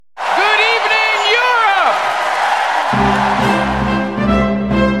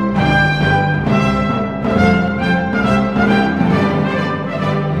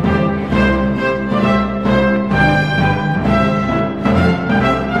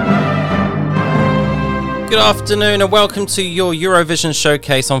Good afternoon and welcome to your Eurovision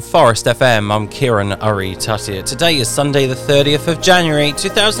showcase on Forest FM. I'm Kieran Urry-Tuttiett. Today is Sunday the 30th of January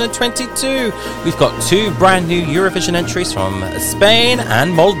 2022. We've got two brand new Eurovision entries from Spain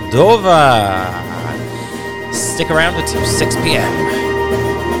and Moldova. Stick around until 6 p.m.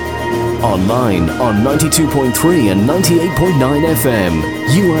 Online on 92.3 and 98.9 FM.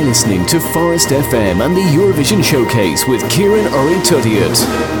 You are listening to Forest FM and the Eurovision showcase with Kieran Urry-Tuttiett.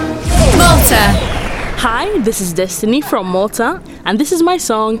 Malta. Hi, this is Destiny from Malta, and this is my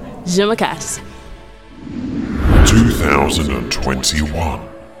song, Je me casse. 2021.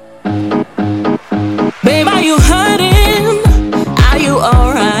 Babe, are you hurting? Are you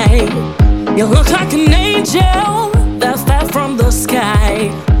alright? You look like an angel that fell from the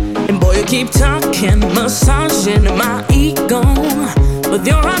sky. And boy, you keep talking, massaging my ego with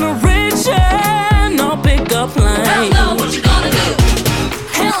your unoriginal pickup line. Hell no, what you gonna do?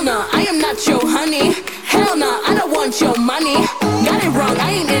 Hell no, I am not your honey. Hell no, I don't want your money. Got it wrong,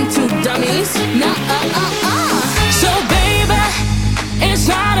 I ain't into dummies. Nah, So baby, it's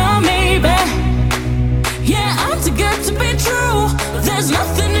not a maybe. Yeah, I'm too good to be true. There's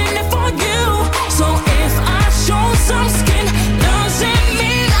nothing in it for you. So if I show some skin, doesn't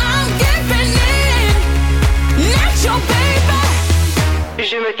mean I'm giving in. Not your baby.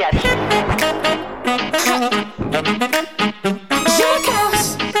 Je me casse.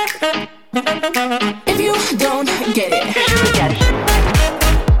 If you don't get it, Je me casse.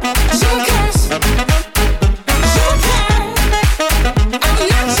 I'm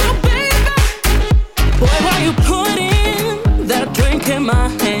not your baby. Boy, why you putting that drink in my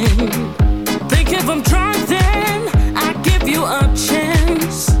hand? Think if I'm drunk, then I give you a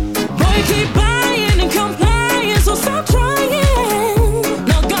chance. Boy, you keep buying and complying, so stop trying.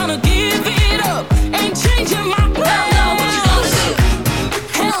 Not gonna give it up, ain't changing my plans.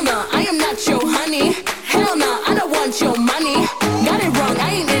 Hell no, I am not your honey. Hell no, I don't want your money. Got it wrong, I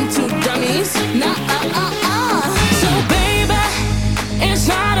ain't into dummies. Nah, So baby, it's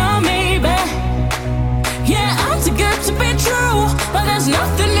not a maybe. Yeah, I'm too good to be true, but there's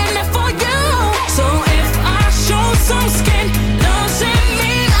nothing in it for you. So if I show some skin, doesn't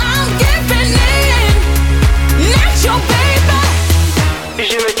mean I'm giving in. Not your baby.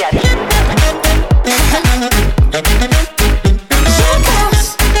 Je me casse.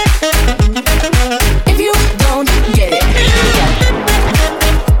 If you don't get it,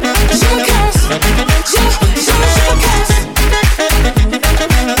 je me casse.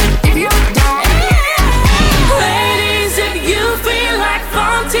 If you don't, ladies, if you feel like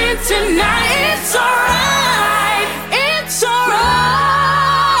fronting tonight, it's alright. It's alright.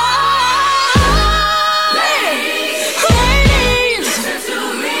 Ladies,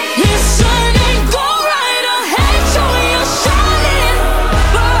 listen and go right ahead, show your shining.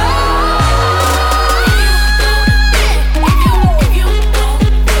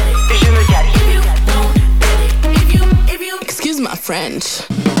 Je me casse. Excuse my French.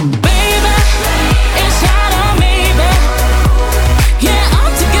 Baby, it's not a maybe. Yeah,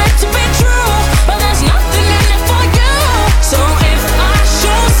 I'm too good to be true, but there's nothing in it for you. So if I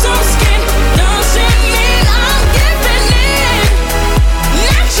show some skin, doesn't mean I'm giving in.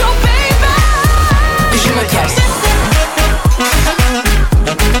 Not your baby. Je me casse.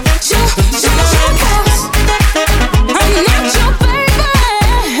 Je me casse. I'm not your baby.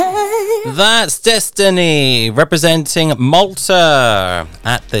 That's Destiny representing Malta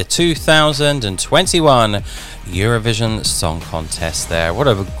at the 2021 Eurovision Song Contest there. What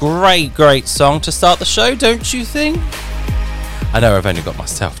a great song to start the show, don't you think? I know I've only got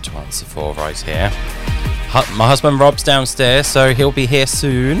myself to answer for right here. My husband Rob's downstairs, so he'll be here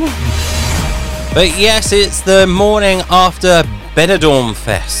soon. But yes, it's the morning after Benidorm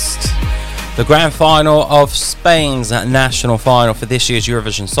Fest, the grand final of Spain's national final for this year's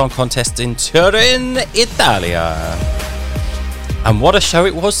Eurovision Song Contest in Turin, Italia. And what a show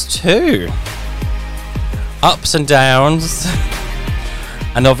it was too. Ups and downs.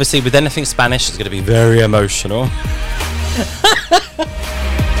 And obviously with anything Spanish, it's going to be very emotional.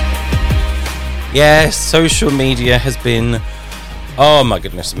 Yes, social media has been, oh my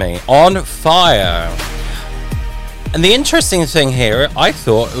goodness me, on fire. And the interesting thing here, I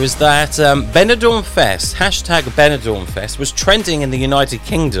thought, was that Benidorm Fest, hashtag Benidorm Fest, was trending in the United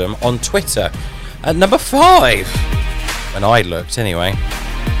Kingdom on Twitter at number 5. When I looked, anyway.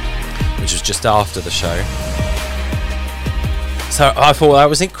 Which was just after the show. So I thought that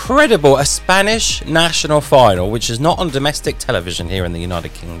was incredible. A Spanish national final, which is not on domestic television here in the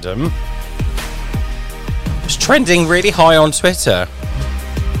United Kingdom. It's trending really high on Twitter.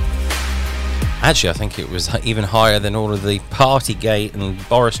 Actually, I think it was even higher than all of the Partygate and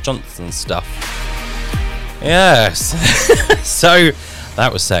Boris Johnson stuff. Yes. So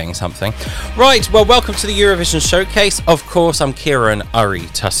that was saying something. Right, well, welcome to the Eurovision Showcase. Of course, I'm Kieran Uri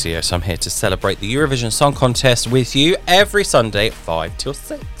Tussius. I'm here to celebrate the Eurovision Song Contest with you every Sunday at 5 till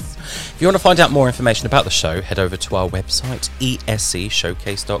 6. If you want to find out more information about the show, head over to our website,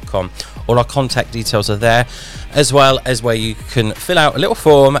 escshowcase.com. All our contact details are there, as well as where you can fill out a little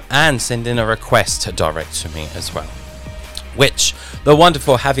form and send in a request direct to me as well, which the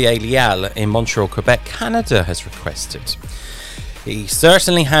wonderful Javier Lial in Montreal, Quebec, Canada has requested. He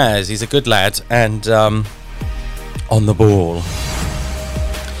certainly has. He's a good lad and on the ball.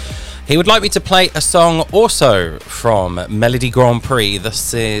 He would like me to play a song also from Melody Grand Prix.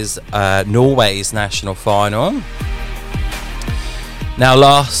 This is Norway's national final. Now,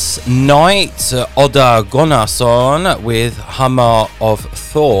 last night, Oda Gunnarsson with Hammer of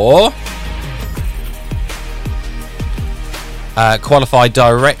Thor qualified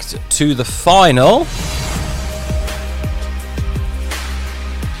direct to the final.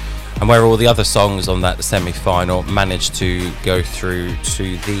 And where all the other songs on that semi-final managed to go through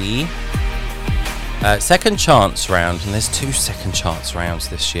to the second chance round. And there's 2 second chance rounds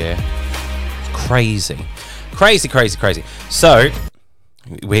this year. Crazy. So,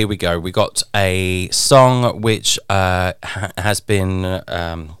 here we go. We got a song which has been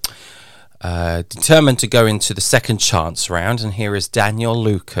determined to go into the second chance round. And here is Daniel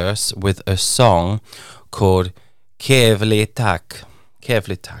Lucas with a song called Kevli Tak,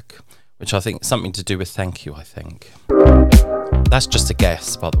 which I think is something to do with thank you, I think. That's just a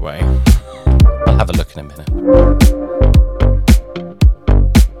guess, by the way. I'll have a look in a minute.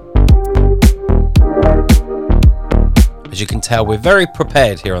 As you can tell, we're very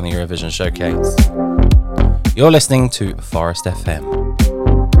prepared here on the Eurovision Showcase. You're listening to Forest FM.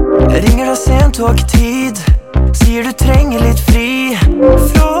 Jeg ringer deg sent og har ikke tid. Sier du trenger litt fri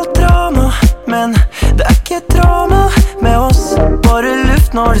fra drama, men det ikke et drama med oss. Bare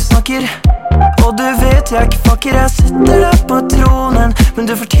luft når du snakker. Og du vet jeg ikke fucker. Jeg sitter der på tronen, men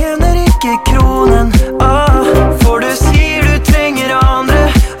du fortjener ikke kronen. For du sier du trenger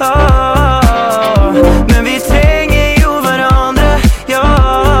andre. Men vi trenger jo hverandre. Ja,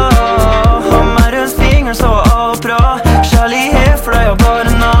 han rundt fingeren så alt bra. Kjærlighet for deg og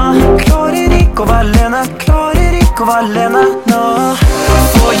bare na. Klarer ikke å være alene, klarer ikke å være alene nå.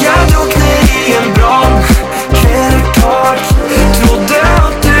 For jeg drukner i en brann. Kvelder klart. Trodde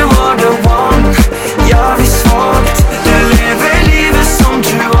at du var the one. Ja, vi svagt. Du lever livet som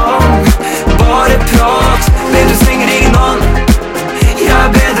Choo. Bare prat. Men du trenger ingen annen. Jeg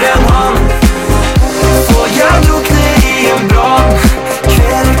bedre enn han. For jeg drukner i en brann.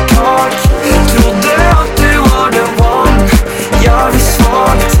 Kvelder klart. Trodde at du var the one. Ja, vi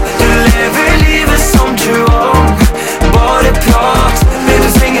svagt. Du lever livet som Choo. Bare prat. Men du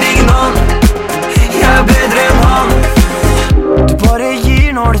trenger ingen annen. Jeg bedre enn han. Du bare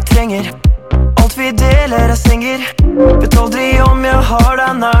gir når du trenger. Alt vi deler senger. Vet aldri om jeg har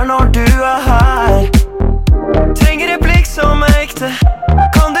deg nær når du her. Trenger et blikk som ekte.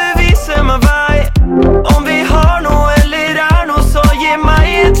 Kan du vise meg vei? Om vi har noe eller noe, så gi meg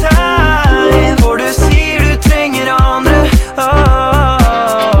et tegn. For du sier du trenger andre.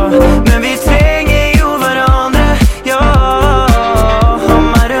 Men vi trenger jo hverandre. Ja, han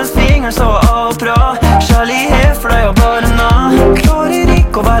rundt fingeren så alt bra. Kjærlighet for deg og bare na. Klarer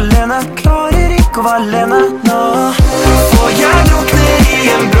ikke å være alene, klarer ikke å være alene nå. For jeg drukner i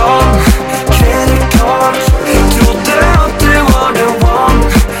en brann. Kvelder klart. Trodde at du var the one.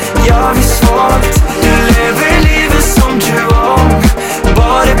 Ja, vi svagt. Du lever livet som Choo.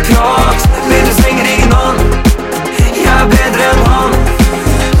 Bare prat. Men du trenger ingen annen. Jeg bedre enn han.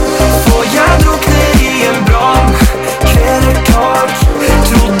 For jeg drukner i en brann. Kvelder klart.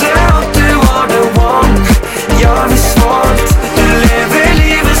 Trodde at du var the one. Ja, vi svagt. Du lever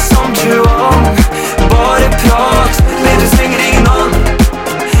livet som Choo. Bare prat. Men du trenger ingen annen.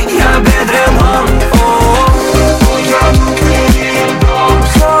 Jeg bedre enn han. For jeg drukner i en brann.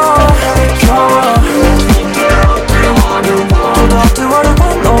 Trodde at du var the one. Trodde at du var the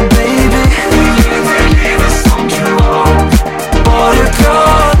one, oh baby. Du lever livet som Choo. Bare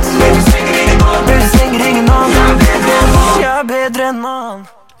prat. Men du trenger ingen annen. Men du trenger ingen annen. Jeg bedre enn han.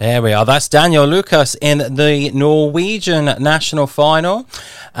 There we are. That's Daniel Lucas in the Norwegian national final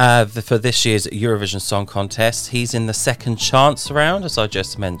for this year's Eurovision Song Contest. He's in the second chance round, as I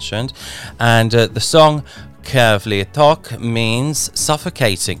just mentioned. And the song Kevli Tak means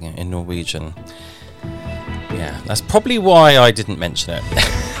suffocating in Norwegian. Yeah, that's probably why I didn't mention it.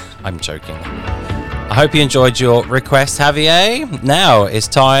 I'm joking. I hope you enjoyed your request, Javier. Now it's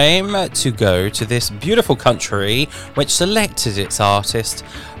time to go to this beautiful country which selected its artist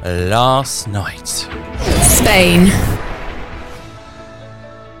last night. Spain.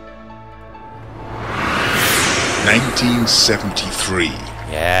 1973.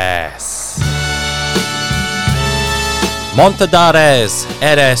 Yes. Montadares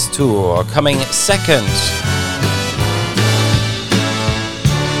Eres Tú coming second.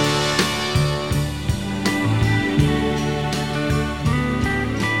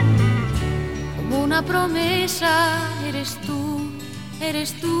 Como una promesa eres tú,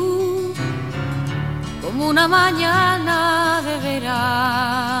 como una mañana de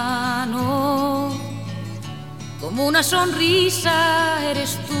verano, como una sonrisa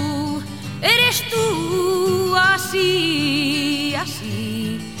eres tú, así,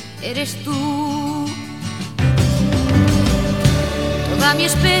 eres tú. Toda mi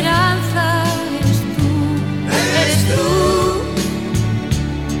esperanza eres tú,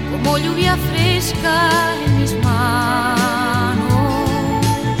 como lluvia fresca en mis manos,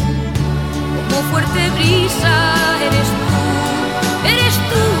 como fuerte brisa eres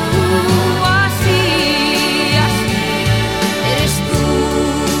tú, así, eres tú.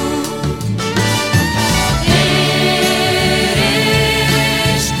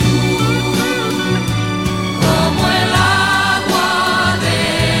 Eres tú, como el agua de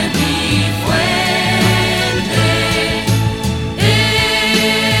mi fuente.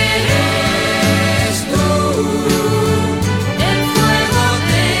 Eres tú, el fuego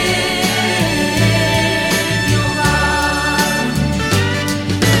de mi hogar.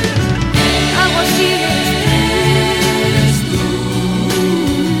 Agua así eres tú,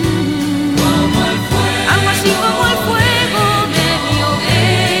 algo así como el fuego de mi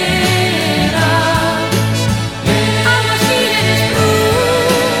hoguera. Algo así eres tú,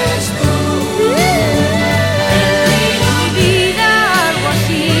 el río de mi vida. Algo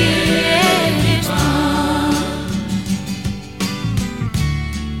así eres tú.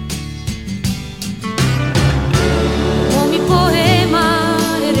 Como mi poema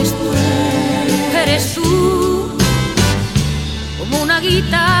eres tú, como una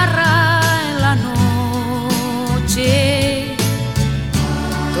guitarra en la noche.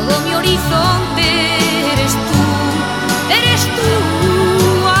 Todo mi horizonte eres tú,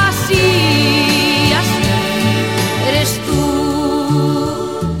 así, eres tú. Eres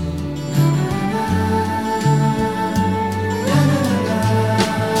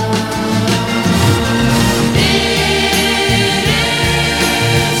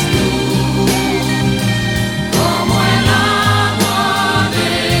tú, como el agua de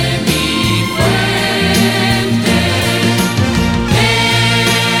mi fuente.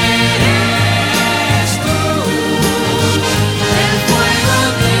 Eres tú, el fuego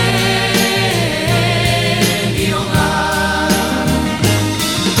de mi hogar.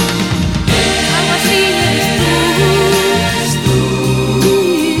 Algo así eres tú,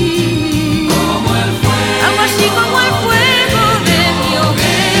 como el fuego, algo así como el fuego de mi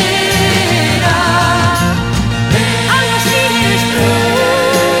hoguera. Algo así eres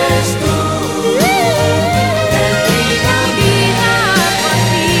tú, el trigo vida,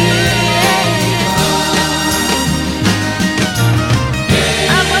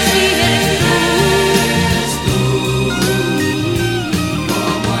 algo así eres tú,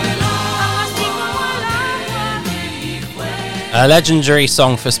 como el agua, así como el agua de mi fuego. A legendary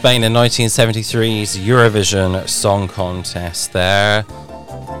song for Spain in 1973's Eurovision Song Contest there.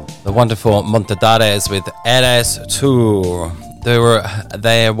 The wonderful Montadares with Eres Tú. They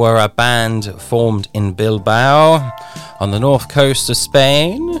were a band formed in Bilbao on the north coast of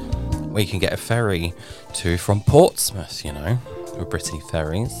Spain. We can get a ferry to from Portsmouth, with Brittany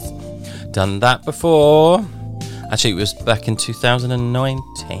Ferries. Done that before. Actually, it was back in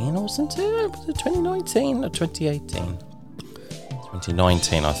 2019, wasn't it? Was it 2019 or 2018?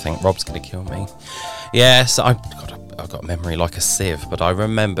 2019, I think. Rob's going to kill me. Yes, I've got a memory like a sieve, but I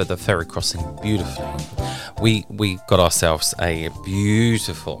remember the ferry crossing beautifully. We got ourselves a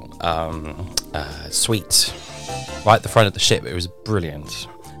beautiful suite right at the front of the ship. It was brilliant.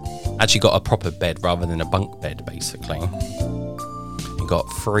 Actually got a proper bed rather than a bunk bed, basically. We got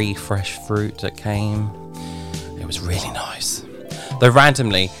free fresh fruit that came. It was really nice. Though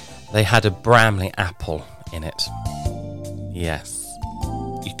randomly, they had a Bramley apple in it. Yes.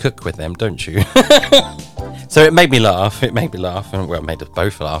 You cook with them, don't you? So it made me laugh. And well, it made us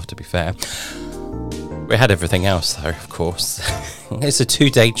both laugh, to be fair. We had everything else, though, of course. It's a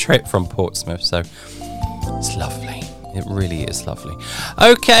 2-day trip from Portsmouth, so it's lovely. It really is lovely.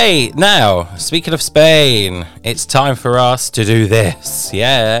 Okay, now, speaking of Spain, it's time for us to do this.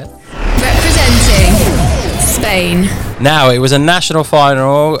 Yeah. Representing Spain. Now, it was a national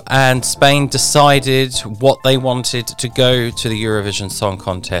final, and Spain decided what they wanted to go to the Eurovision Song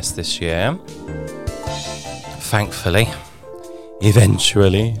Contest this year. Thankfully.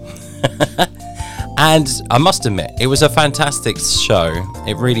 Eventually. And I must admit, it was a fantastic show.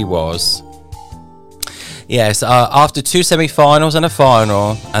 It really was. Yes, after 2 semi-finals and a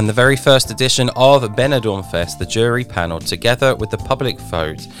final, and the very first edition of Benidorm Fest, the jury panel, together with the public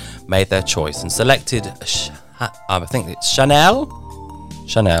vote, made their choice and selected, I think it's Chanel,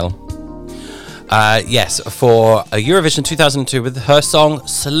 yes, for a Eurovision 2002 with her song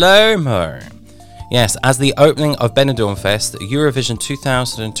Slow Mo. Yes, as the opening of Benidorm Fest, Eurovision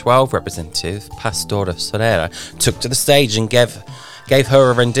 2012 representative Pastora Soler took to the stage and gave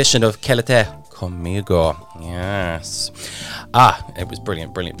her a rendition of Quédate Conmigo. Yes. It was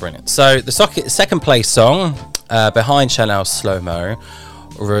brilliant. So the second place song behind Chanel's Slow Mo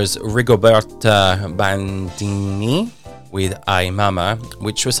was Rigoberta Bandini with Ay Mama,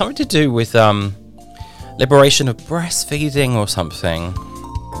 which was something to do with liberation of breastfeeding or something.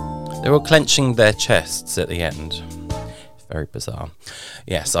 They were clenching their chests at the end. Very bizarre.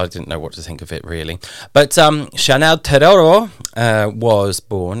 Yes, I didn't know what to think of it, really. But Chanel Terrero was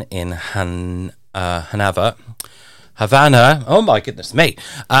born in Havana, oh my goodness me,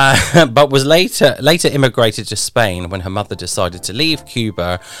 but was later immigrated to Spain when her mother decided to leave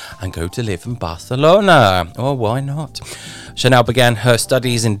Cuba and go to live in Barcelona. Oh, why not? Chanel began her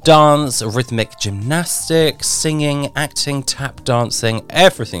studies in dance, rhythmic gymnastics, singing, acting, tap dancing,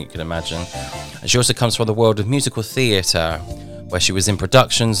 everything you can imagine. And she also comes from the world of musical theatre, where she was in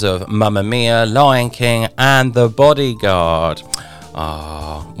productions of Mamma Mia, Lion King, and The Bodyguard.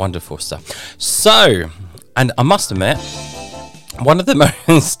 Wonderful stuff. So, and I must admit, one of the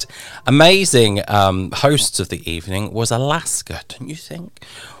most amazing hosts of the evening was Alaska, don't you think?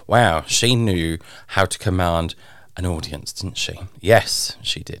 Wow, she knew how to command an audience, didn't she? Yes,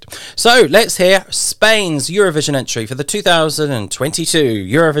 she did. So let's hear Spain's Eurovision entry for the 2022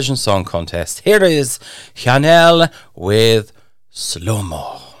 Eurovision Song Contest. Here is Chanel with Slow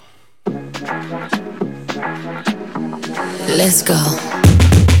Mo. Let's go.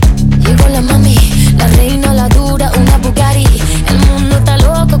 Llegó la mami, la reina, la dura, una Bugatti. El mundo está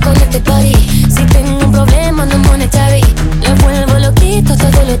loco con este party. Si tengo un problema no monetary, le vuelvo loquito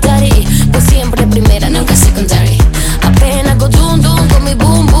todo lo tari. Pues siempre primera, nunca secondary. Apenas go zoom zoom con mi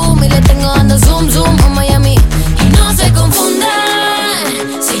boom boom y le tengo dando zoom zoom a Miami. Y no se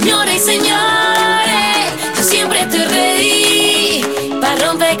confundan, señores y señores, yo siempre estoy ready. Pa'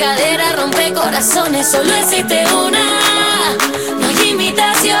 romper caderas, romper corazones, solo existe una. No hay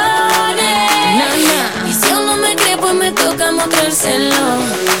imitaciones. Y si aún no me cree, pues me toca mostrárselo.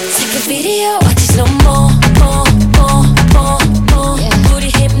 Sé que video, watch it slow mo, mo, mo, mo, mo. Booty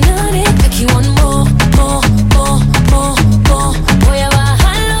hypnotic, make you want more, more, more, more, more. Voy a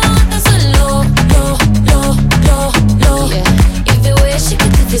bajarlo hasta solo, lo. If the way she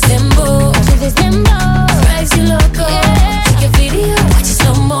could do this dembow, drives you loco. Sé que video, watch it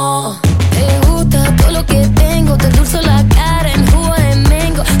slow mo. Te gusta todo lo que tengo, te endulzo la cara en jugo de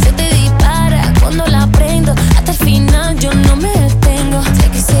mango. Se te dispara cuando la prendo, hasta el final yo no me detengo.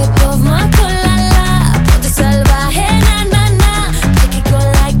 Take a sip of my cola, ponte salvaje, na na na. Take it go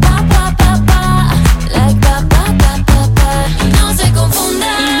like pa pa pa pa, like pa pa pa pa pa. Y no se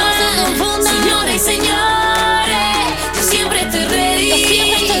confundan, señores y señores, yo siempre estoy ready.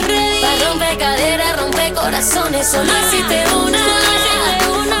 Pa' romper caderas, romper corazones, solo existe una.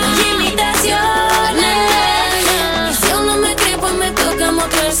 No hay imitaciones. Y si aún no me cree, pues me toca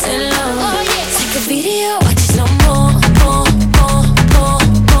mostrárselo. Sé que video, watch it slow mo, mo, mo, mo,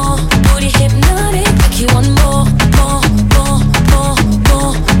 mo. Booty hypnotic, make you want more, more, more, more,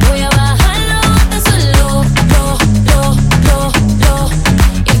 more. Voy a bajarlo hasta solo, lo.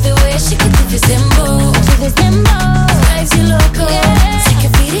 If the way she could do this dembow, drives you loco. Sé que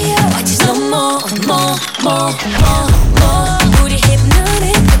video, watch it slow mo, mo, mo, mo, mo.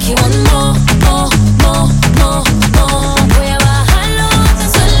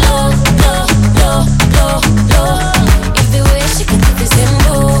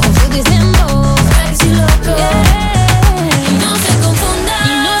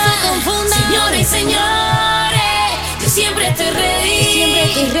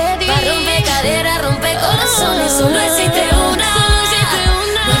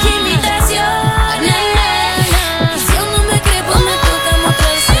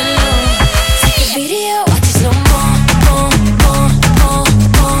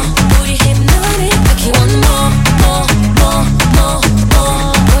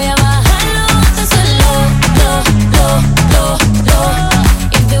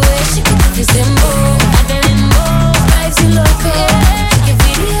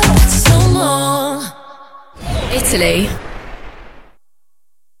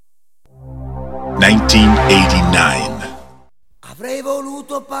 1989. Avrei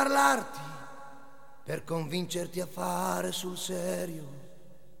voluto parlarti per convincerti a fare sul serio.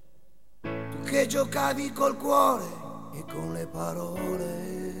 Tu che giocavi col cuore e con le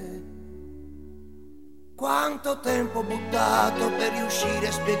parole. Quanto tempo buttato per riuscire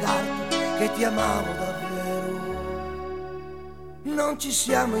a spiegarti che ti amavo davvero. Non ci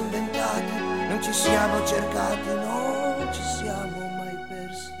siamo inventati, non ci siamo cercati, non ci siamo mai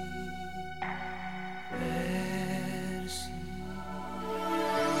persi.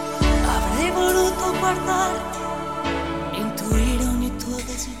 Avrei voluto guardarti, intuire ogni tuo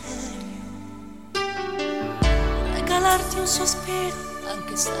desiderio, regalarti un sospiro,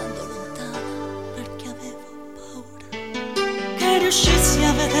 anche stando lontano, perché avevo paura che riuscissi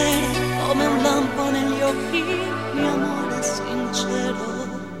a vedere come un lampo negli occhi il mio amore sincero.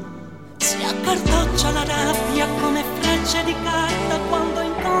 Si accartoccia la rabbia come frecce di carta quando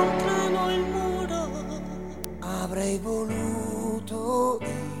incontrano il muro. Avrei voluto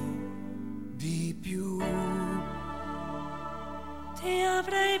di più. Ti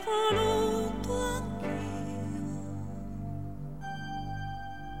avrei voluto anch'io.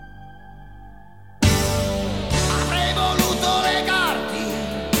 Avrei voluto legarti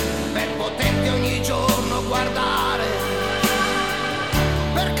per poterti ogni giorno guardare,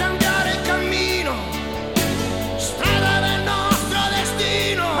 per cambiare il cammino, strada del nostro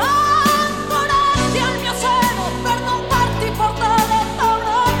destino. Ancorarti al mio seno per non farti portare da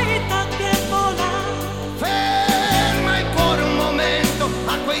una vita che vola. Ferma il cuore un momento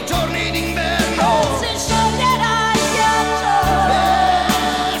a quei giorni d'inverno. Si scioglierà il ghiaccio.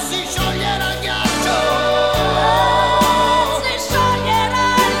 Si scioglierà il ghiaccio. Si scioglierà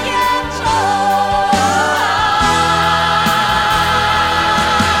il ghiaccio.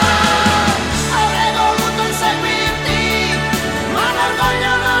 Avrei voluto inseguirti, ma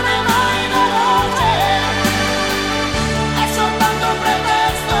l'orgoglio non è mai veloce. È soltanto un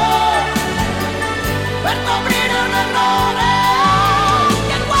pretesto per coprire un errore.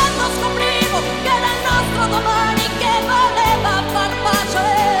 Che quando scoprivo che era il nostro domani che voleva far pace.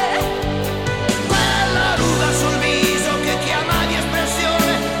 Quella ruga sul viso che chiamavi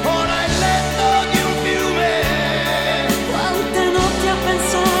espressione, ora è il letto di un fiume. Quante notti a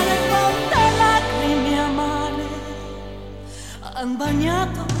pensare, quante lacrime amare han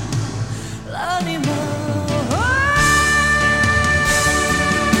bagnato l'anima.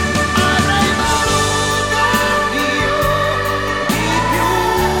 Avrei voluto io di più.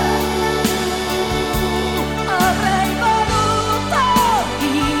 Avrei voluto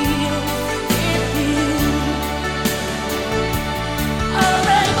io di più.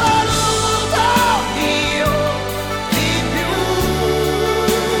 Avrei voluto io di più.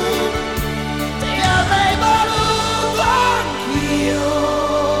 Ti avrei voluto anch'io.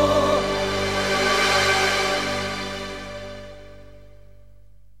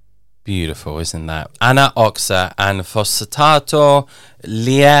 Beautiful, isn't that? Anna Oxa and Fossato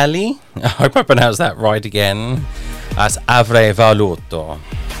Liali. I hope I pronounced that right again. That's Avrei Voluto.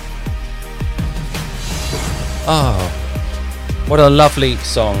 Oh, what a lovely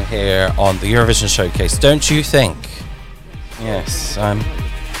song here on the Eurovision Showcase, don't you think? Yes.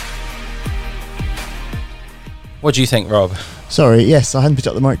 What do you think, Rob? Sorry, yes, I hadn't picked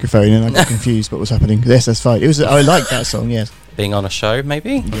up the microphone and I got confused what was happening. Yes, that's fine. I liked that song, yes. Being on a show,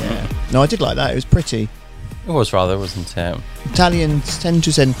 maybe? Yeah. No, I did like that. It was pretty. It was rather, wasn't it? Italians tend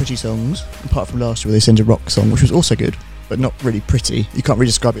to send pretty songs, apart from last year where they sent a rock song, which was also good, but not really pretty. You can't really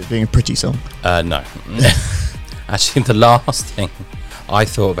describe it as being a pretty song. No. Actually, the last thing I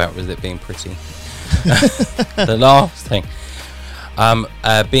thought about was it being pretty. The last thing.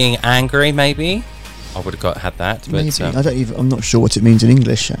 Being angry, maybe. I would have had that. But, maybe. I'm not sure what it means in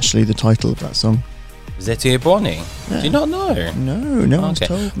English, actually, the title of that song. Zeti Boni? Yeah. Do you not know? No one's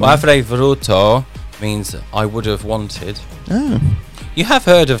told me. Well, avrei voluto means I would have wanted. Oh. You have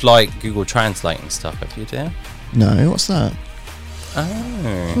heard of like Google Translate and stuff, have you, dear? No, what's that?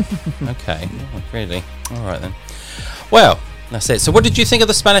 Oh, okay. Oh, really? All right then. Well, that's it. So what did you think of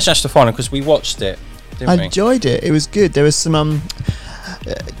the Spanish national final? Because we watched it, didn't I we? enjoyed it. It was good. There was some...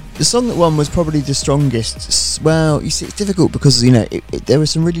 the song that won was probably the strongest. Well, you see, it's difficult because, you know, there were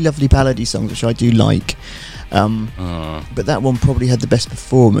some really lovely ballady songs, which I do like. But that one probably had the best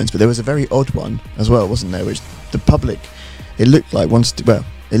performance. But there was a very odd one as well, wasn't there? Which the public, it looked like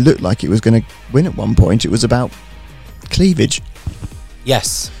it was going to win at one point. It was about cleavage.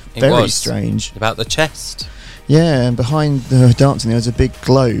 Yes, it very was. strange. About the chest. Yeah, and behind the dancing there was a big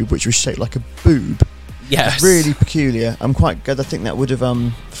globe which was shaped like a boob. Yes. It's really peculiar. I'm quite good. I think that would have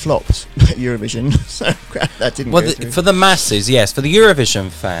flopped at Eurovision. So that didn't go through. For the masses, yes. For the Eurovision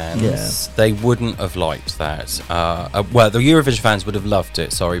fans, they wouldn't have liked that. Well, the Eurovision fans would have loved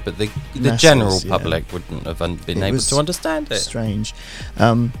it, sorry, but the Masses, general public wouldn't have been able to understand it. Strange.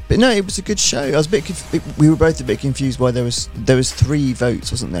 But no, it was a good show. I was a bit we were both a bit confused why there was 3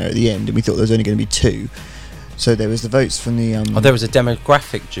 votes, wasn't there, at the end, and we thought there was only going to be 2. So there was the votes from the there was a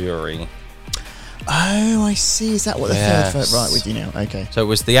demographic jury. Oh, I see. Is that what the third vote? Right, with you now. Okay. So it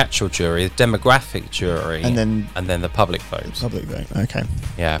was the actual jury, the demographic jury, and then the public vote. Public vote. Okay.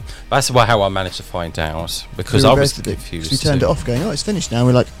 Yeah, that's how I managed to find out, because I was confused. We turned it off, going, "Oh, it's finished now."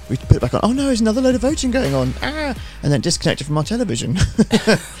 We put it back on. Oh no, there's another load of voting going on. And then disconnected from our television.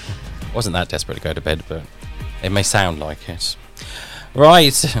 Wasn't that desperate to go to bed, but it may sound like it.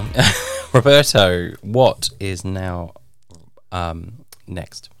 Right, Roberto, what is now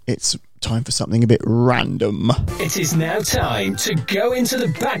next? It's time for something a bit random. It is now time to go into the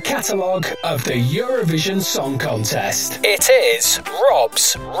back catalogue of the Eurovision Song Contest. It is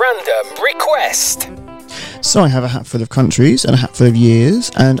Rob's Random Request. So I have a hat full of countries and a hat full of years,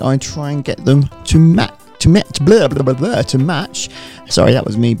 and I try and get them to match. Sorry, that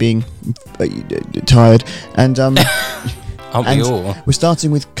was me being tired. And Aren't we all? We're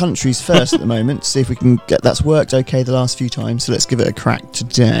starting with countries first at the moment, to see if we can get that's worked okay the last few times. So let's give it a crack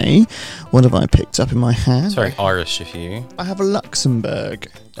today. What have I picked up in my hand? It's very Irish of you. I have a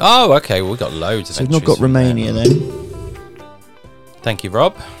Luxembourg. Oh, okay. Well, we've got loads of So we've not got Romania then. Thank you,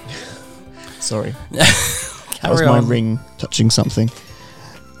 Rob. Sorry. That was my ring touching something.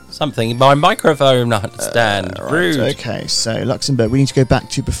 Something. My microphone stand. Right, Rude. Okay, so Luxembourg. We need to go back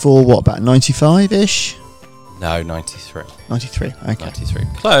to before, what, about 95-ish? No, 93. 93, okay. 93.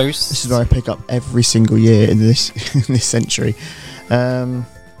 Close. This is where I pick up every single year in this in this century. No,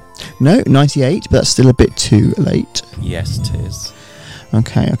 98, but that's still a bit too late. Yes, it is.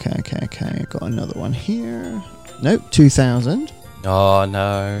 Okay. Got another one here. No, 2000. Oh,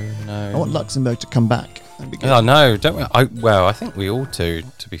 no. I want Luxembourg to come back. That'd be good. Oh, no, don't we? I think we all do,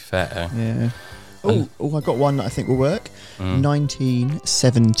 to be fair. Yeah. Oh, I got one that I think will work.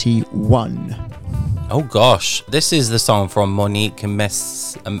 1971. Oh gosh, this is the song from Monique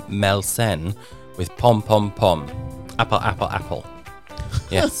Melsen with Pom Pom Pom. Apple, apple, apple.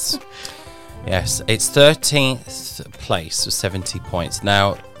 Yes. Yes, it's 13th place with 70 points.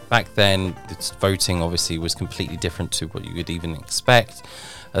 Now, back then, its voting obviously was completely different to what you would even expect.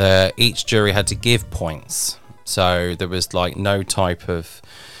 Each jury had to give points. So there was like no type of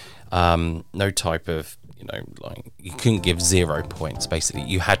you couldn't give 0 points, basically.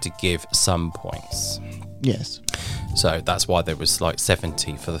 You had to give some points. Yes. So that's why there was like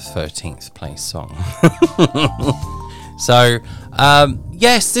 70 for the 13th place song. So,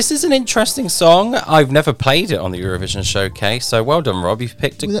 yes, this is an interesting song. I've never played it on the Eurovision Showcase, so well done, Rob. You've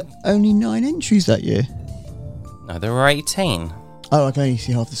picked Were there only 9 entries that year? No, there were 18. Oh, I can only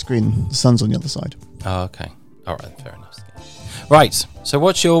see half the screen. The sun's on the other side. Oh, okay. All right, fair enough. Right, so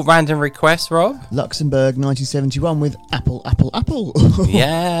what's your random request, Rob? Luxembourg 1971 with Apple, Apple, Apple.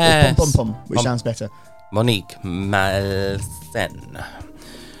 Yes. Pom, pom, pom, which sounds better. Monique Malsen.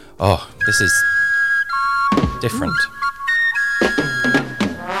 Oh, this is different.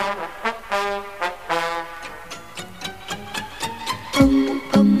 Pom,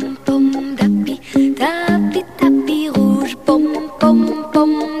 pom, pom, d'api, tapi, tapi rouge, pom, pom,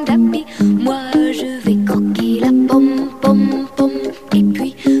 pom, d'api. Moi, je vais croquer la pom, pom, pom. Et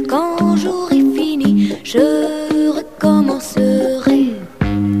puis, quand j'aurai fini, je recommencerai.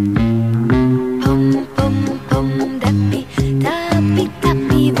 Pom, pom, pom, d'api, tapi,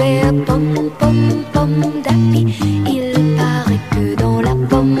 tapi vert, pom, pom, pom, d'api. Il paraît que dans la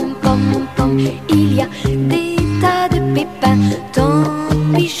pom, pom, pom, il y a des tas de pépins. Tant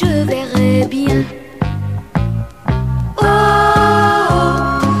pis, je verrai bien. Oh,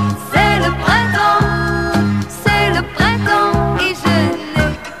 c'est le printemps et je n'ai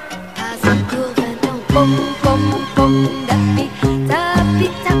pas encore 20 ans. Pom, pom, pom, d'api, tapi,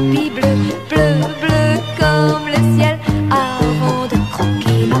 tapi bleu, bleu, bleu comme le ciel. Avant de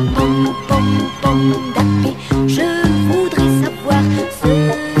croquer ma pom, pom, pom, d'api, je voudrais savoir ce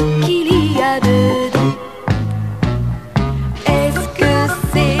qu'il y a dedans. Est-ce que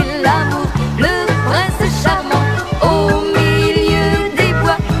c'est l'amour, le prince charmant au milieu des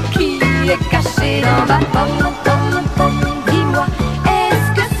bois qui est caché dans ma pom, pom, pom? Dis-moi, est-ce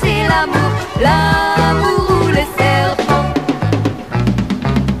que c'est l'amour, l'amour ou le serpent?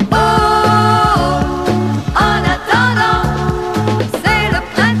 Oh, en attendant, c'est le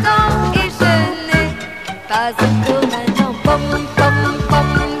printemps et je n'ai pas encore 20 ans. Pom, pom, pom,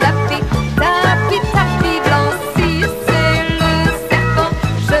 d'api, tapi, tapi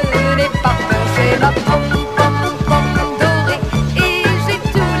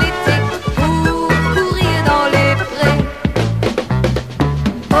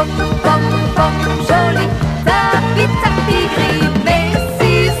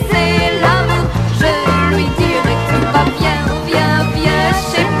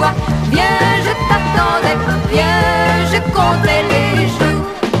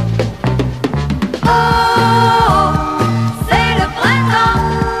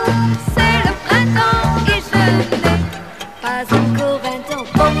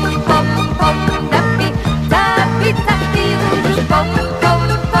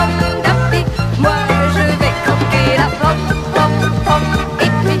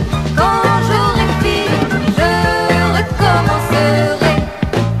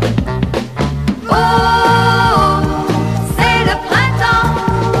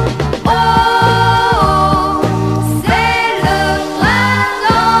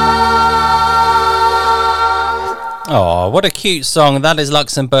cute song. That is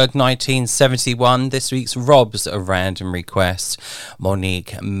Luxembourg 1971. This week's Rob's a random request.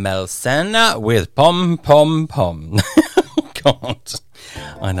 Monique Melsen with Pom Pom Pom. God,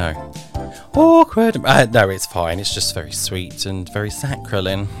 I know. Awkward. No, it's fine. It's just very sweet and very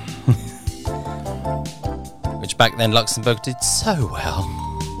saccharine. Which back then Luxembourg did so well.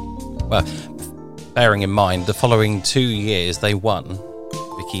 Well, bearing in mind, the following 2 years they won.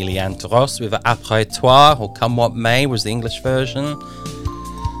 Vicky Leandros with Après Toi, or Come What May was the English version,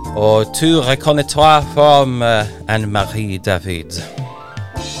 or Tu Reconnaîtras from Anne-Marie David.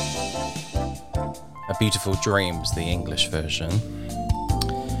 A Beautiful Dream was the English version,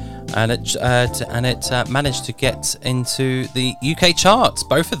 and it managed to get into the UK charts.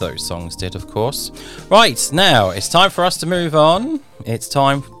 Both of those songs did, of course. Right, now it's time for us to move on. It's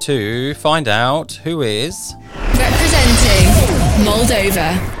time to find out who is representing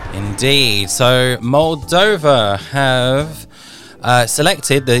Moldova. Indeed. So Moldova have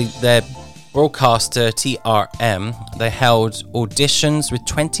selected their broadcaster TRM. They held auditions with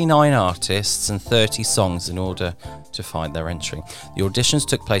 29 artists and 30 songs in order to find their entry. The auditions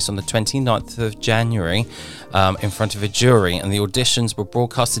took place on the 29th of January in front of a jury, and the auditions were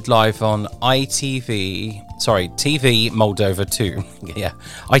broadcasted live on TV Moldova 2. Yeah,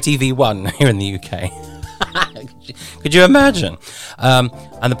 ITV1 here in the UK. Could you imagine? And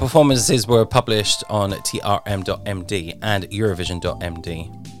the performances were published on trm.md and eurovision.md.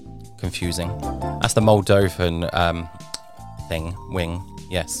 Confusing. That's the Moldovan wing.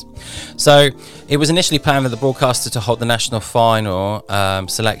 Yes. So it was initially planned for the broadcaster to hold the national final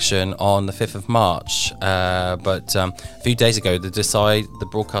selection on the 5th of March, but a few days ago the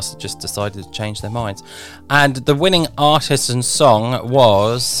broadcaster just decided to change their minds, and the winning artist and song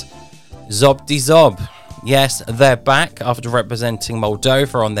was Zob Di Zob. Yes, they're back after representing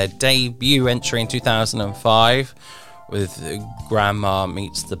Moldova on their debut entry in 2005 with Grandma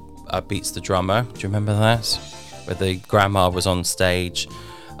Beats the Drummer. Do you remember that? Where the grandma was on stage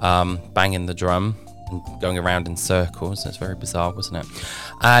banging the drum and going around in circles. That's very bizarre, wasn't it?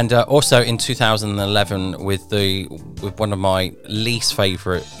 And also in 2011 with one of my least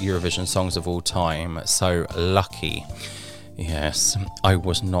favourite Eurovision songs of all time, So Lucky. Yes, I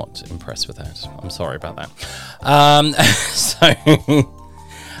was not impressed with that. I'm sorry about that.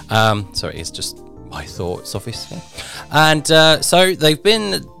 Sorry, it's just my thoughts, obviously. And so they've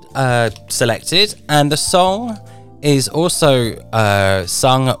been selected, and the song is also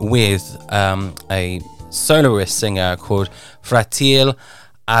sung with a soloist singer called Fratil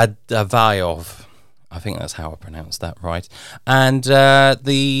Adavayov. I think that's how I pronounce that right. And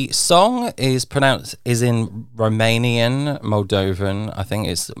the song is in Romanian, Moldovan. I think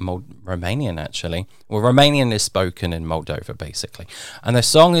it's Romanian, actually. Well, Romanian is spoken in Moldova, basically. And the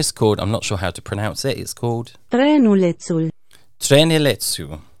song is called, I'm not sure how to pronounce it, it's called Trenulețul,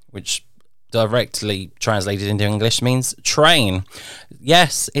 which directly translated into English means train.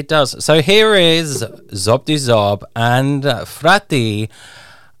 Yes, it does. So here is Zob Di Zob and Frati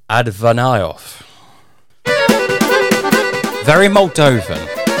Advanayov. Very Moldovan.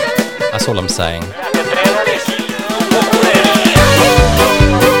 That's all I'm saying.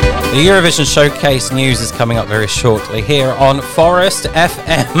 The Eurovision Showcase news is coming up very shortly here on Forest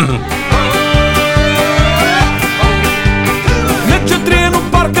FM. Merge trenul,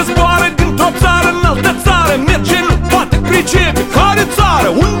 parcă zboară dintr-o țară în altă țară. Merge, nu poate pricepe care țară,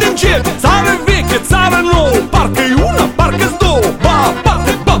 unde începe. Țară veche, țară nouă, parcă-i una, parcă-s două. Ba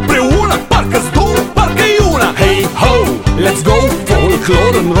aparte, ba împreună, parcă-s două, parcă-i una. Hey ho, let's go,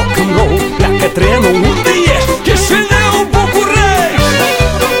 folclor în rock'n'roll. Pleacă trenul, unde ești? Chișinău, București.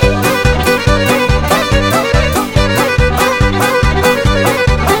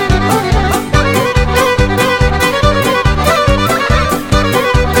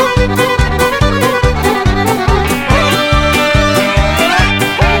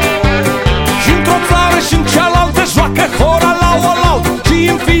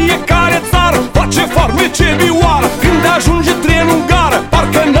 Ce bioară, când ajunge trenul în gară,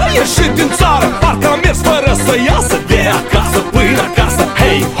 parcă n-a ieșit din țară, parcă a mers fără să iasă de acasă până acasă.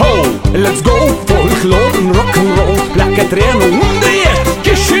 Hey ho, let's go, folclor în rock'n'roll. Pleacă trenul, unde ești?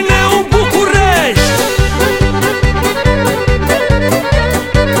 Chișinău, București.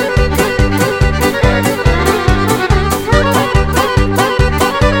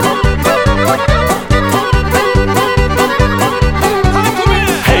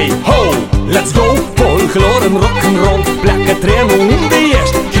 Hey ho, let's go, folclor în rock'n'roll. Pleacă trenul, unde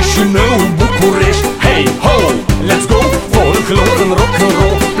ești? Chișinău, București. Hey ho, let's go, folclor în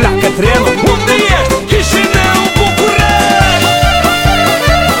rock'n'roll. Pleacă trenul, unde ești? Chișinău, București.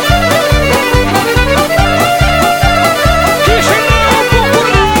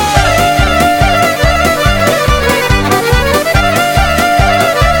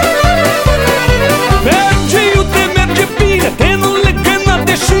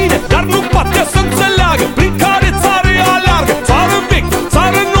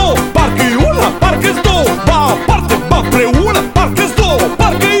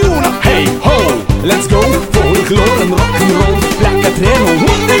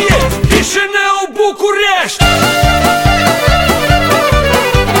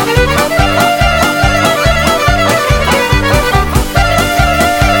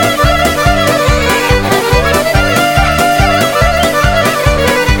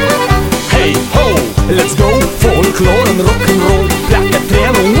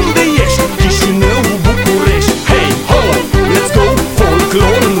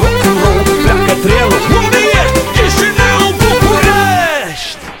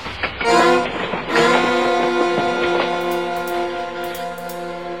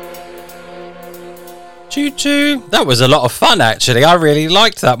 Choo Choo. That was a lot of fun, actually. I really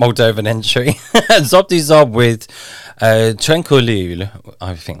liked that Moldovan entry. Zobdi Zob with Trencolul.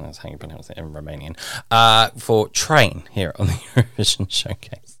 I think that's how you pronounce it in Romanian. For Train here on the Eurovision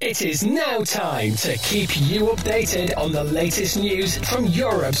Showcase. It is now time to keep you updated on the latest news from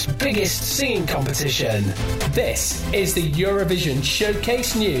Europe's biggest singing competition. This is the Eurovision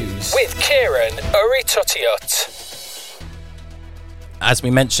Showcase News with Kieran Uritotiot. As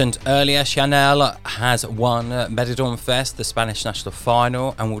we mentioned earlier, Chanel has won Benidorm Fest, the Spanish national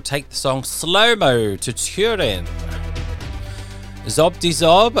final, and will take the song Slow Mo to Turin. Zobdi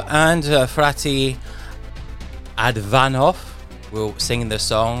Zob and Frati Advanov will sing the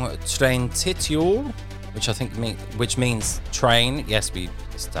song Tren Titiul, which means train. Yes, we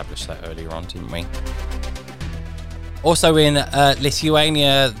established that earlier on, didn't we? Also in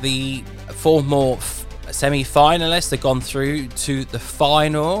Lithuania, the four more semi-finalists have gone through to the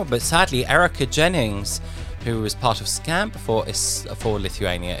final, but sadly Erica Jennings, who was part of Scamp for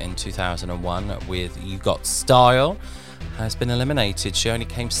Lithuania in 2001 with You Got Style, has been eliminated. She only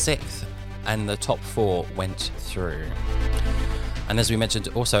came 6th and the top 4 went through. And as we mentioned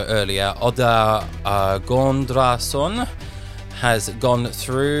also earlier, Oda Gondrason has gone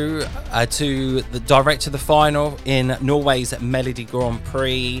through to the final in Norway's Melody Grand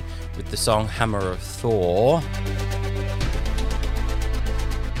Prix with the song Hammer of Thor.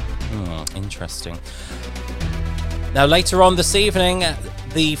 Interesting. Now later on this evening,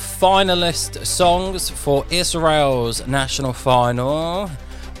 the finalist songs for Israel's national final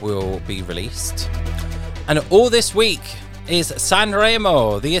will be released. And all this week is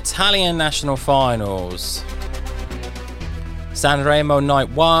Sanremo, the Italian national finals. Sanremo Night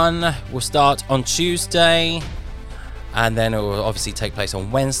 1 will start on Tuesday, and then it will obviously take place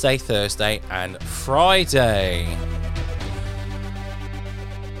on Wednesday, Thursday and Friday.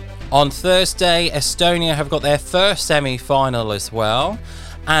 On Thursday, Estonia have got their first semi-final as well.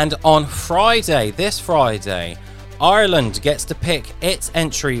 And on Friday, this Friday, Ireland gets to pick its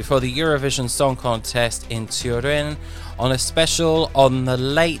entry for the Eurovision Song Contest in Turin on a special on the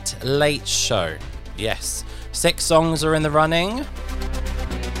Late Late Show. Yes, 6 songs are in the running.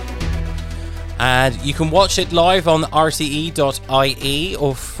 And you can watch it live on rte.ie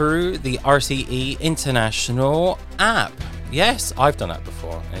or through the RTE International app. Yes, I've done that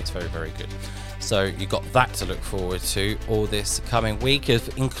before, and it's very, very good. So you've got that to look forward to all this coming week,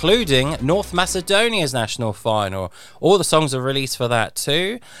 including North Macedonia's national final. All the songs are released for that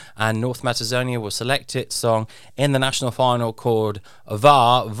too, and North Macedonia will select its song in the national final called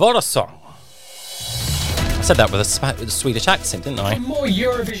Va Vorosong. I said that with a Swedish accent, didn't I? For more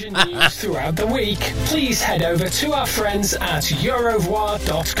Eurovision news throughout the week, please head over to our friends at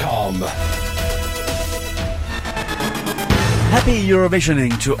eurovoix.com. Happy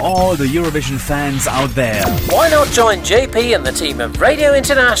Eurovisioning to all the Eurovision fans out there. Why not join JP and the team of Radio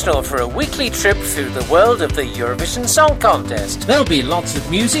International for a weekly trip through the world of the Eurovision Song Contest? There'll be lots of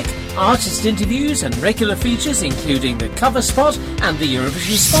music, artist interviews and regular features including the cover spot and the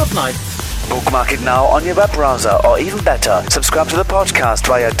Eurovision Spotlight. Bookmark it now on your web browser, or even better, subscribe to the podcast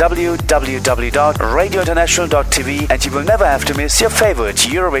via www.radiointernational.tv and you will never have to miss your favorite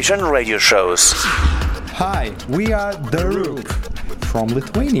Eurovision radio shows. Hi, we are The Roop from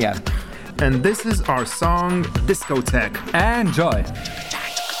Lithuania. And this is our song Discotheque. Enjoy!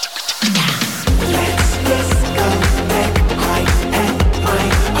 Let's go back right at my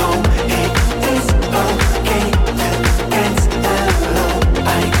home. It is okay to dance alone. I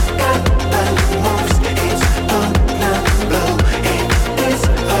got the moves, it's on the blow. It is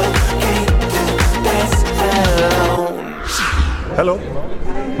okay to dance alone. Hello,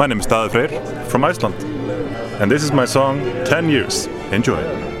 my name is Daði Freyr from Iceland. And this is my song, 10 Years. Enjoy.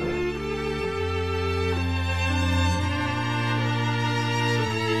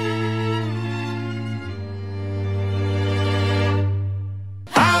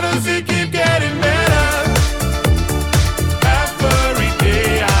 How does it keep getting better? Every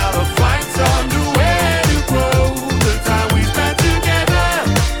day our flight's underway to grow. The time we spent together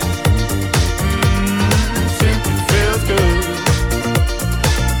simply feels good.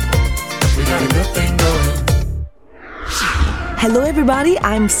 We got a good thing going. Hello everybody,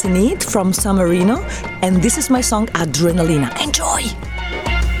 I'm Sinit from San Marino, and this is my song Adrenalina. Enjoy!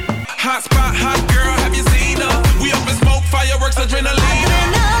 Hot spot, hot girl, have you seen her? We up in smoke, fireworks, adrenaline.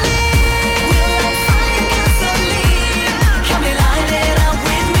 Come and light it up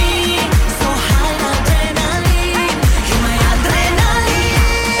with me. So high adrenaline. You're my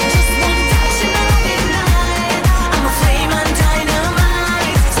adrenaline. Just one touch and I'll be light. I'm a flame on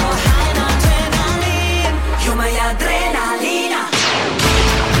dynamite. So high adrenaline. You're my adrenaline.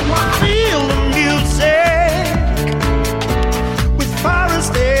 Feel the music.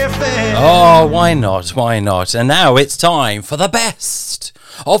 Oh, why not? Why not? And now it's time for the best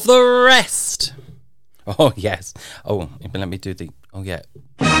of the rest. Oh, yes. Oh, let me do the... Oh, yeah.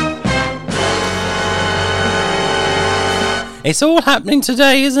 It's all happening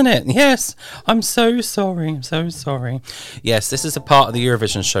today, isn't it? Yes. I'm so sorry. I'm so sorry. Yes, this is a part of the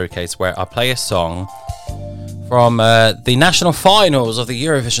Eurovision Showcase where I play a song from the national finals of the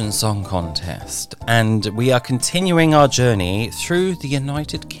Eurovision Song Contest. And we are continuing our journey through the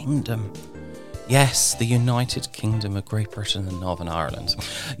United Kingdom. Yes, the United Kingdom of Great Britain and Northern Ireland.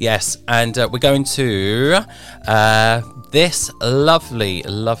 Yes, and we're going to this lovely,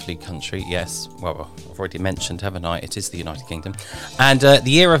 lovely country. Yes, well, I've already mentioned, haven't I? It is the United Kingdom. And the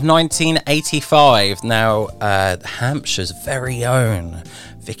year of 1985. Now, Hampshire's very own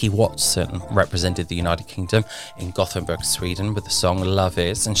Vicky Watson represented the United Kingdom in Gothenburg, Sweden with the song Love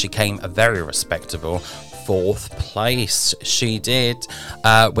Is, and she came a very respectable 4th place. She did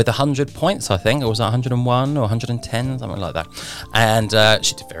with 100 points, I think. It was 101 or 110, something like that. And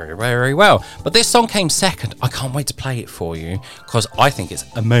she did very, very well. But this song came second. I can't wait to play it for you because I think it's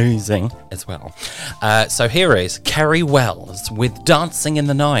amazing as well. So here is Kerry Wells with Dancing in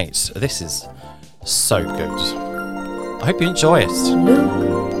the Night. This is so good. I hope you enjoy it.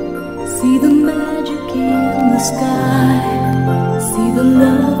 Look, see the magic in the sky, see the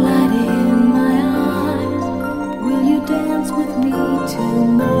love light in my eyes. Will you dance with me till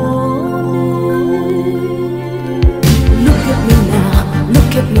morning? Look at me now,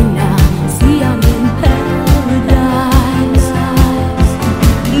 look at me now, see I'm in paradise.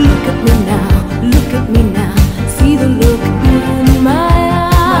 Look at me now, look at me now, see the look in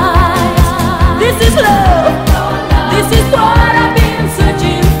my eyes. This is love. This is what I've been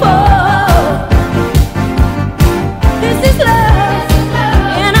searching for. This is love,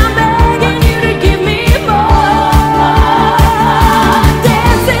 and I'm begging you to give me more.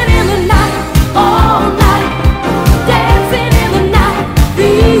 Dancing in the night, all night. Dancing in the night,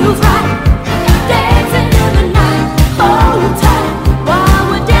 feels right. Dancing in the night, hold tight while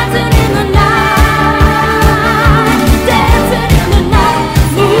we're dancing in the night. Dancing in the night,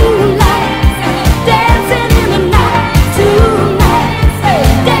 moonlight. Dancing in the night.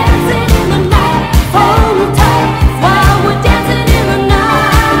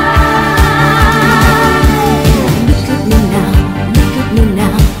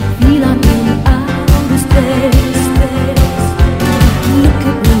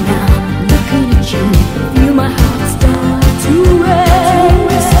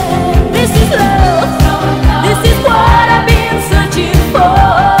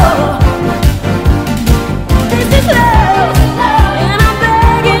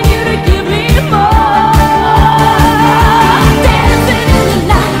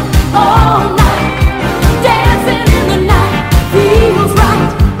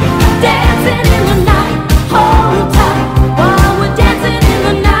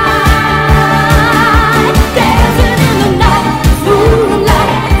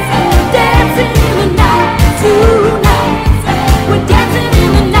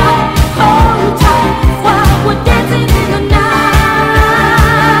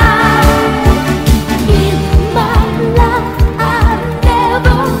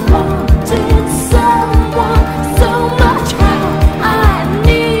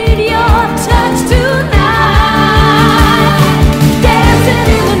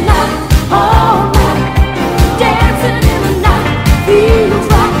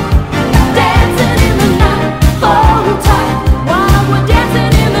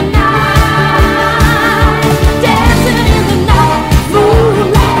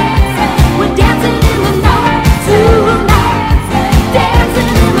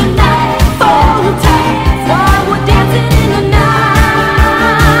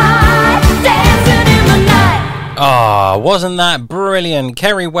 Wasn't that brilliant?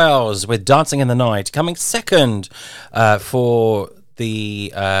 Kerry Wells with Dancing in the Night, coming second for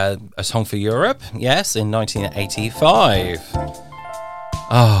the A Song for Europe, yes, in 1985.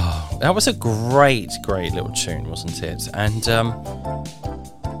 Oh, that was a great, great little tune, wasn't it? And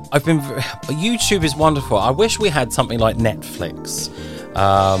YouTube is wonderful. I wish we had something like Netflix,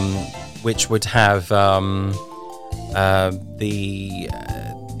 which would have the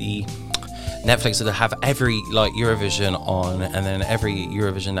Netflix would have every like Eurovision on, and then every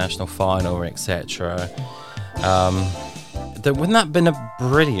Eurovision national final, etc. Wouldn't that have been a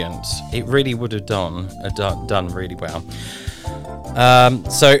brilliant? It really would have done really well.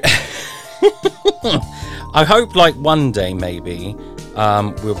 So I hope like one day maybe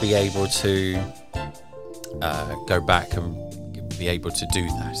we'll be able to go back and be able to do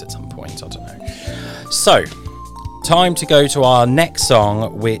that at some point. I don't know. So time to go to our next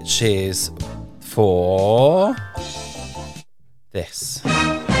song, which is for this.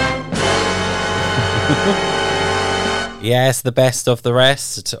 Yes, the best of the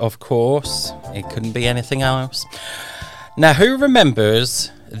rest, of course. It couldn't be anything else. Now, who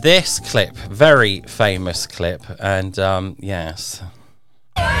remembers this clip? Very famous clip. And, yes.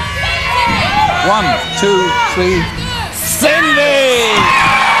 1, 2, 3. Cindy!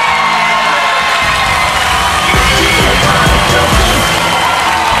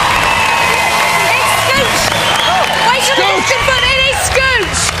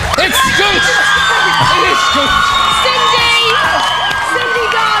 It's Scooch! It is Scooch! Cindy,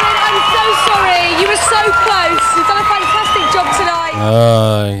 darling, I'm so sorry. You were so close. You've done a fantastic job tonight.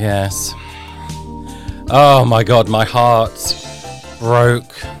 Oh, yes. Oh, my God, my heart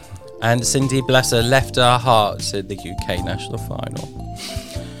broke. And Cindy, bless her, left her heart in the UK national final.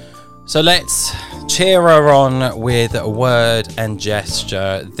 So let's cheer her on with word and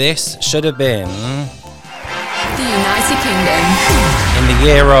gesture. This should have been The United Kingdom. in the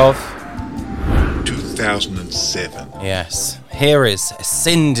year of 2007. Yes. Here is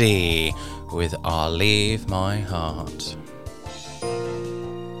Cindy with I'll Leave My Heart.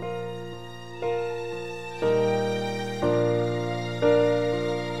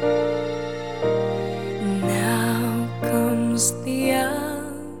 Now comes the hour,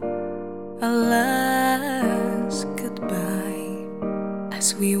 our last goodbye,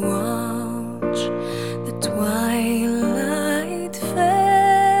 as we watch the twilight fading.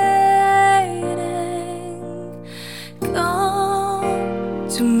 Come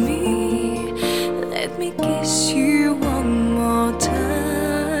to me, let me kiss you one more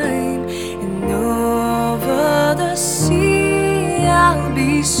time, and over the sea I'll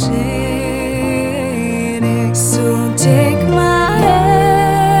be sailing. So take my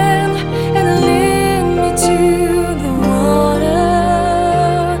hand and lead me to the water.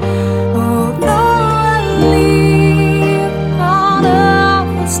 Although I leave on earth,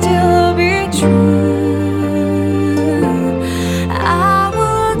 will still be true. I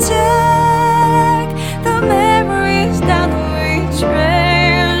will take the memories that we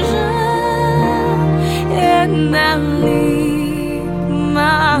treasure, and I'll leave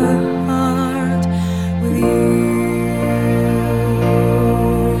my heart with you.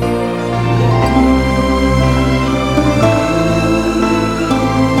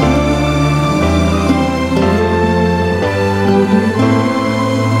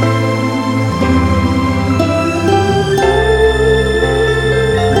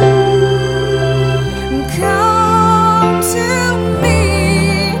 Come to me,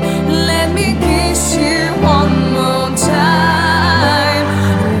 let me kiss you one more time,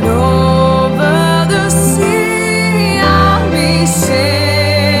 and over the sea I'll be sailing.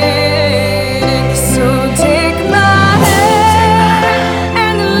 So take my hand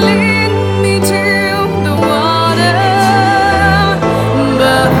and lead me to the water.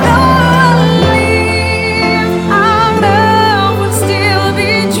 But though I leave, our love will still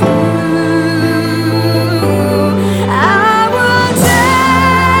be true. I will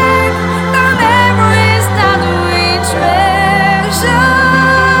take the memories that we treasure,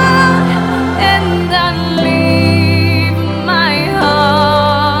 and I'll leave my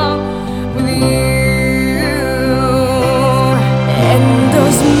heart with you. And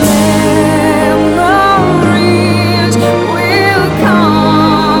those memories will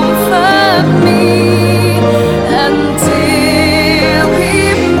comfort me until we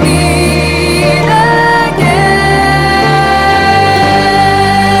meet again.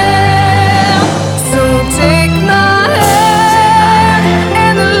 So take my hand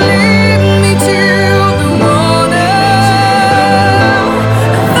and lead me to the water.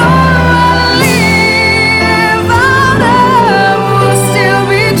 Though I leave, our love will still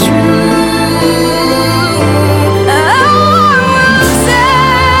be true. I will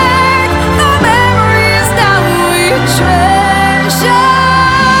take the memories that we treasure,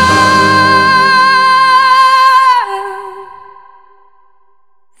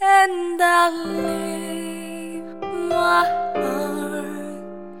 and I'll leave my heart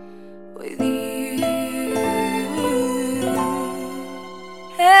with you,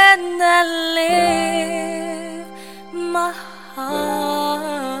 and I'll leave my heart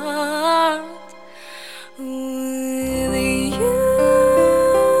with you.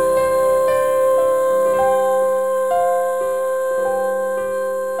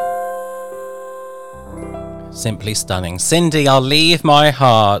 Simply stunning. Cindy, I'll Leave My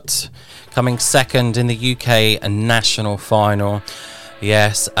Heart, coming second in the UK national final.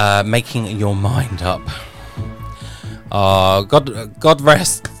 Yes, making your mind up. God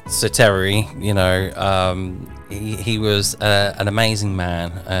rest Sir Terry, you know, he was an amazing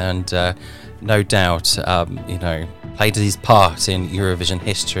man, and no doubt, you know, played his part in Eurovision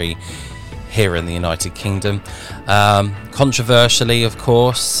history here in the United Kingdom. Controversially, of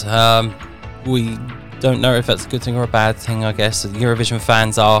course, we don't know if that's a good thing or a bad thing, I guess. Eurovision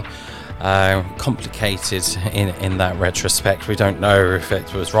fans are complicated in that retrospect. We don't know if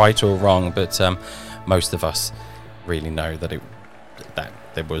it was right or wrong, but most of us really know that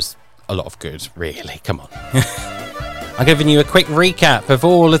there was a lot of good, really. Come on. I'm giving you a quick recap of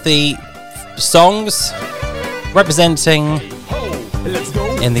all of the songs representing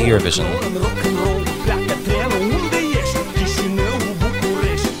in the Eurovision.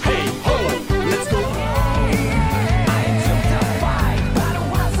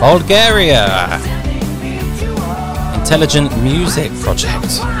 Bulgaria, Intelligent Music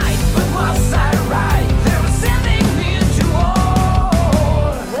Project.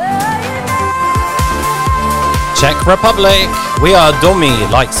 Czech Republic, We Are Domi,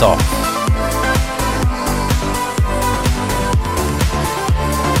 Lights Off.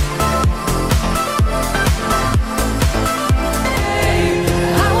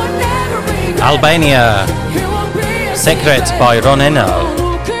 Albania, Secret by Ron Enel.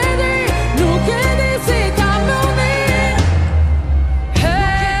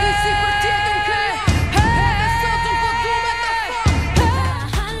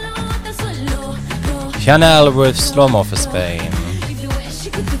 Chanel with Slow-Mo for Spain.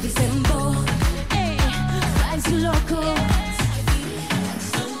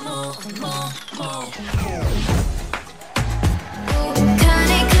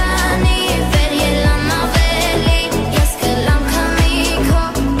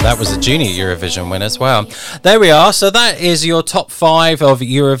 That was a junior Eurovision win as well. There we are. So that is your top 5 of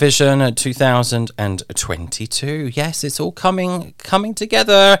Eurovision 2022. Yes, it's all coming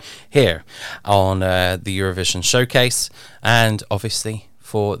together here on the Eurovision Showcase, and obviously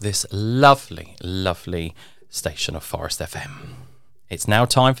for this lovely, lovely station of Forest FM. It's now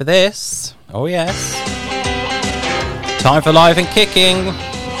time for this. Oh yes. Time for Live and Kicking.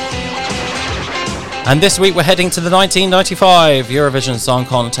 And this week we're heading to the 1995 Eurovision Song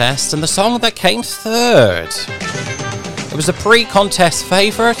Contest, and the song that came third. It was a pre-contest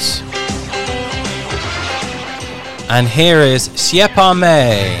favourite. And here is Siepa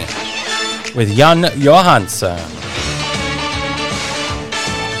May with Jan Johansson.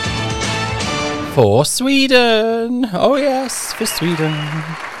 For Sweden. Oh yes, for Sweden.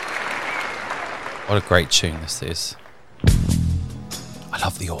 What a great tune this is. I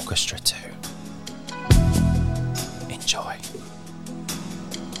love the orchestra too. Enjoy.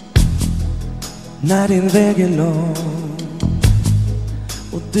 När din väg är lång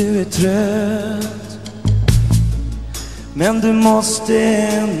och du är trött, men du måste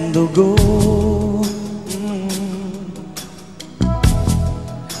ändå gå.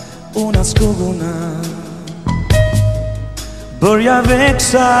 Och när skuggorna börjar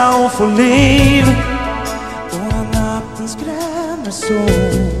växa och få liv, och när natten skrämmer så,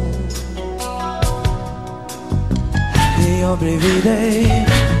 är jag bredvid dig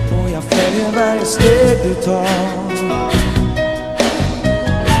och jag följer varje steg du tar.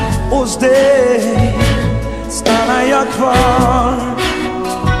 Hos dig stannar jag kvar.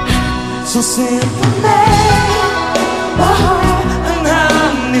 Så se på mig, en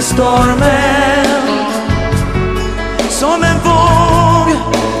hand i stormen, som en våg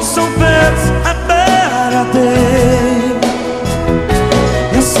som föds att bära dig.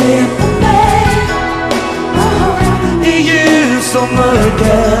 Jag ser på mig i ljus och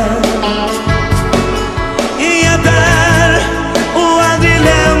mörker. Är jag där och aldrig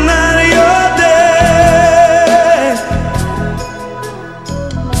lämnar jag dig.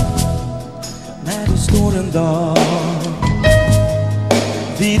 När du står en dag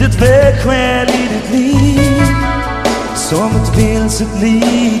vid ett vägskäl i ditt liv, som ett vilset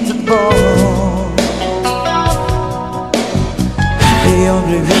litet barn, är jag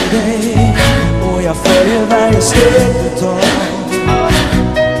bredvid dig och jag följer varje steg du tar.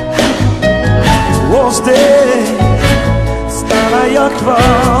 Hos dig stannar jag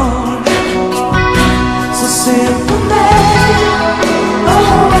kvar. Så se på mig,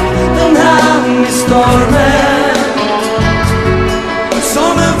 en hand i stormen,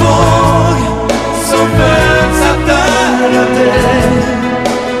 som en våg som föds att bära dig.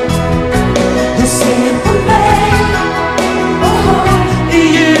 Du ser på mig i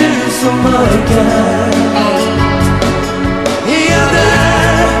ljus och mörker. Är jag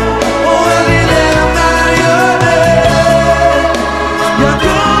där och aldrig lämnar jag dig. Jag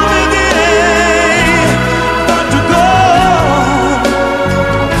kommer till dig vart du går.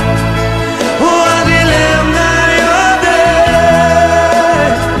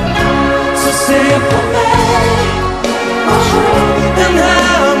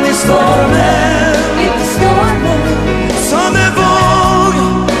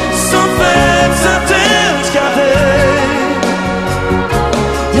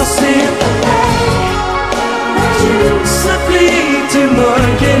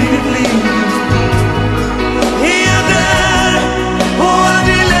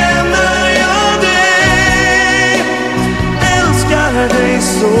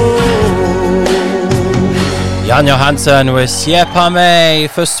 Jan Johansson with Siepame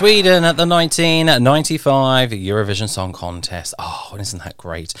for Sweden at the 1995 Eurovision Song Contest. Oh, isn't that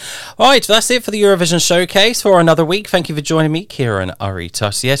great? Right, that's it for the Eurovision Showcase for another week. Thank you for joining me, Kieran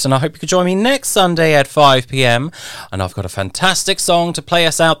Ari-Tussiet, and I hope you could join me next Sunday at 5 p.m. And I've got a fantastic song to play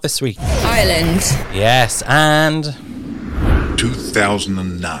us out this week. Ireland. Yes, and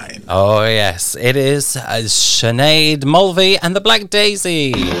 2009. Oh, yes, it is Sinead Mulvey and the Black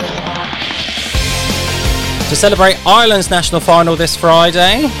Daisy. To celebrate Ireland's national final this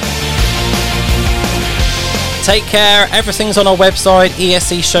Friday. Take care, everything's on our website,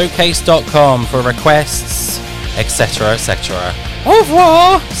 escshowcase.com, for requests, etc, etc. Au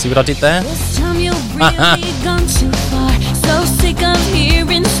revoir! See what I did there? This time you've really gone too far. So sick of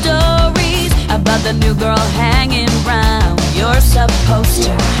hearing stories about the new girl hanging round. You're supposed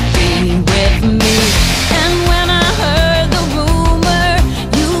to be with me. And when I heard the rumor,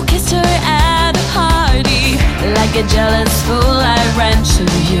 you kissed her at a party. Like a jealous fool, I ran to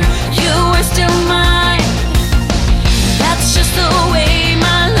you. You were still mine. That's just the way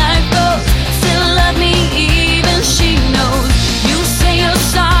my life goes. Still love me, even she knows. You say you're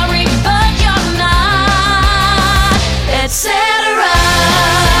sorry, but you're not, etc.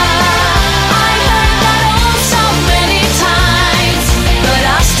 I heard that all so many times, but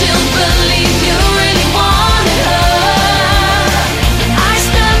I still believe you really wanted her. I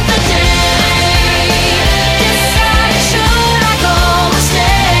spent the day deciding should I go or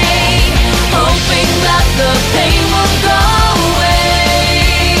stay, hoping that the pain will go away.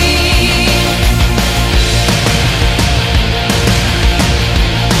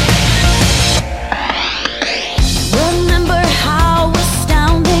 Remember how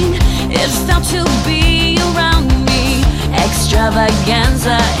astounding it felt to be around me.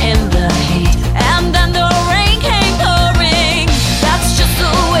 Extravaganza in the heat, and then the rain came pouring. That's just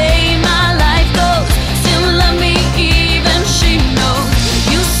the way my life goes. Still love me, even she knows.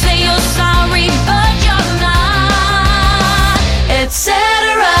 You say you're sorry, but you're not, etc.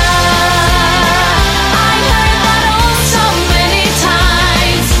 I heard that all so many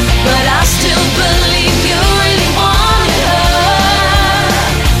times, but I still believe you really wanted her.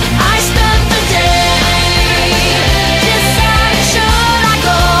 I spent the day deciding should I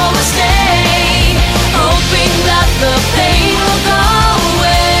go or stay, hoping that the pain will go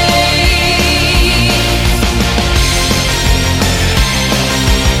away.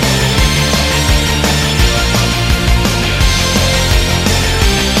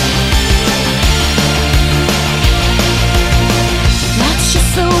 That's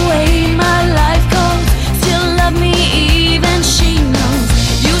just the way my life goes. Still love me, even she knows.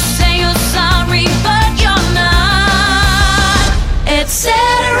 You say you're sorry, but you're not, etc.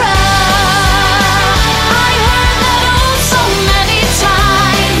 I heard that all so many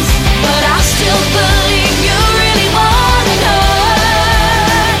times, but I still believe you really wanted her.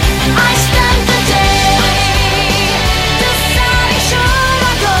 I spent the day deciding should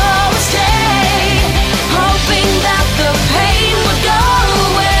I go or stay, hoping that the pain would go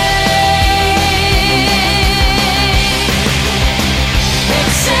away,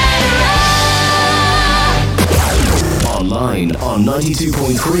 etc. Online on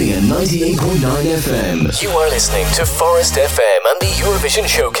 92.3 and 98.9 FM. You are listening to Forest FM and the Eurovision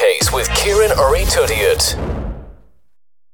Showcase with Kieran Ari-Tussiet.